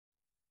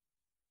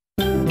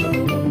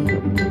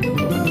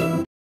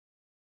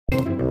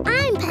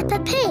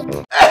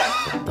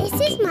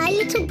This is my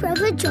little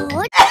brother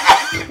George.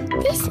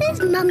 This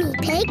is Mummy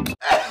Pig.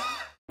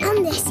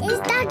 And this is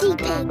Daddy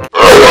Pig.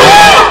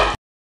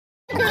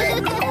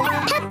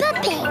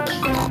 Peppa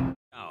Pig.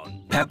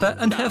 Peppa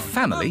and her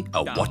family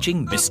are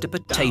watching Mr.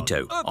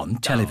 Potato on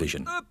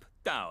television.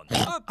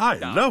 I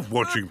love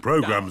watching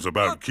programs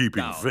about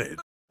keeping fit.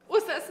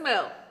 What's that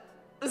smell?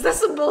 Is that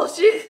some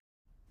bullshit?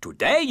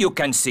 Today you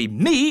can see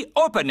me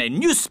open a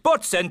new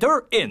sports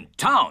center in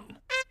town.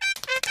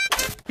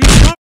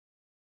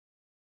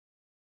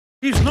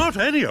 He's not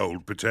any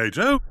old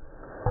potato.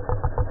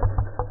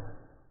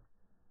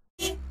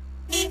 Look,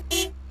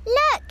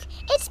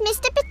 it's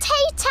Mr.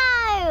 Potato.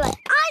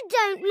 I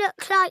don't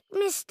look like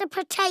Mr.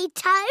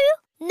 Potato.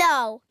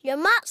 No, your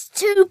mouth's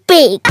too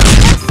big.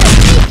 That's a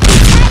big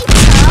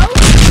potato.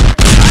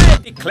 I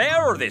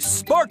declare this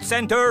sports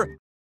center.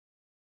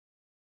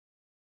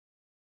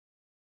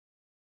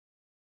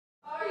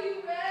 Are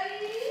you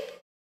ready?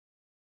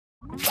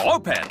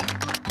 Open.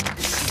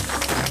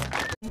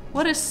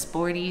 What a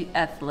sporty,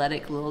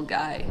 athletic little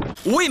guy.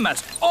 We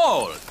must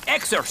all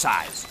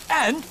exercise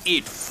and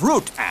eat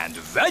fruit and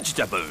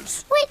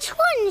vegetables. Which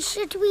one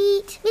should we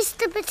eat,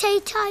 Mr.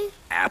 Potato?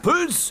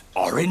 Apples,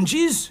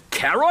 oranges,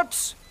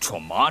 carrots,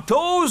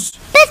 tomatoes.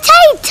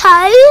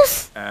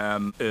 Potatoes?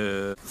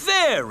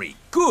 Very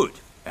good.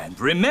 And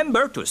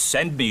remember to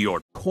send me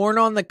your Corn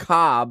on the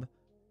cob,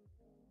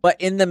 but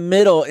in the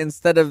middle,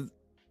 instead of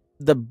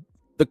the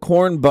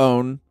corn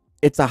bone,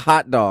 it's a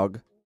hot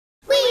dog.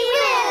 We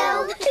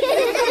will!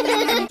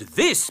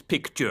 This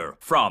picture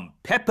from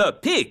Peppa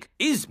Pig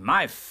is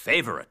my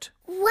favorite.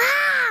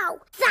 Wow,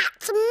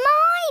 that's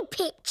my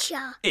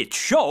picture. It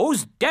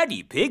shows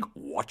Daddy Pig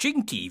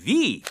watching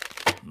TV.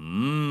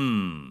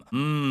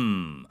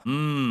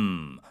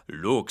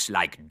 Looks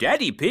like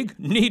Daddy Pig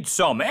needs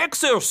some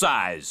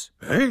exercise.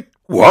 Eh?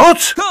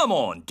 What? Come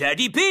on,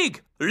 Daddy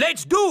Pig.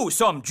 Let's do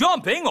some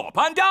jumping up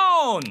and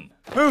down.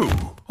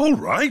 Oh, all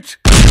right.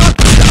 Up,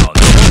 down,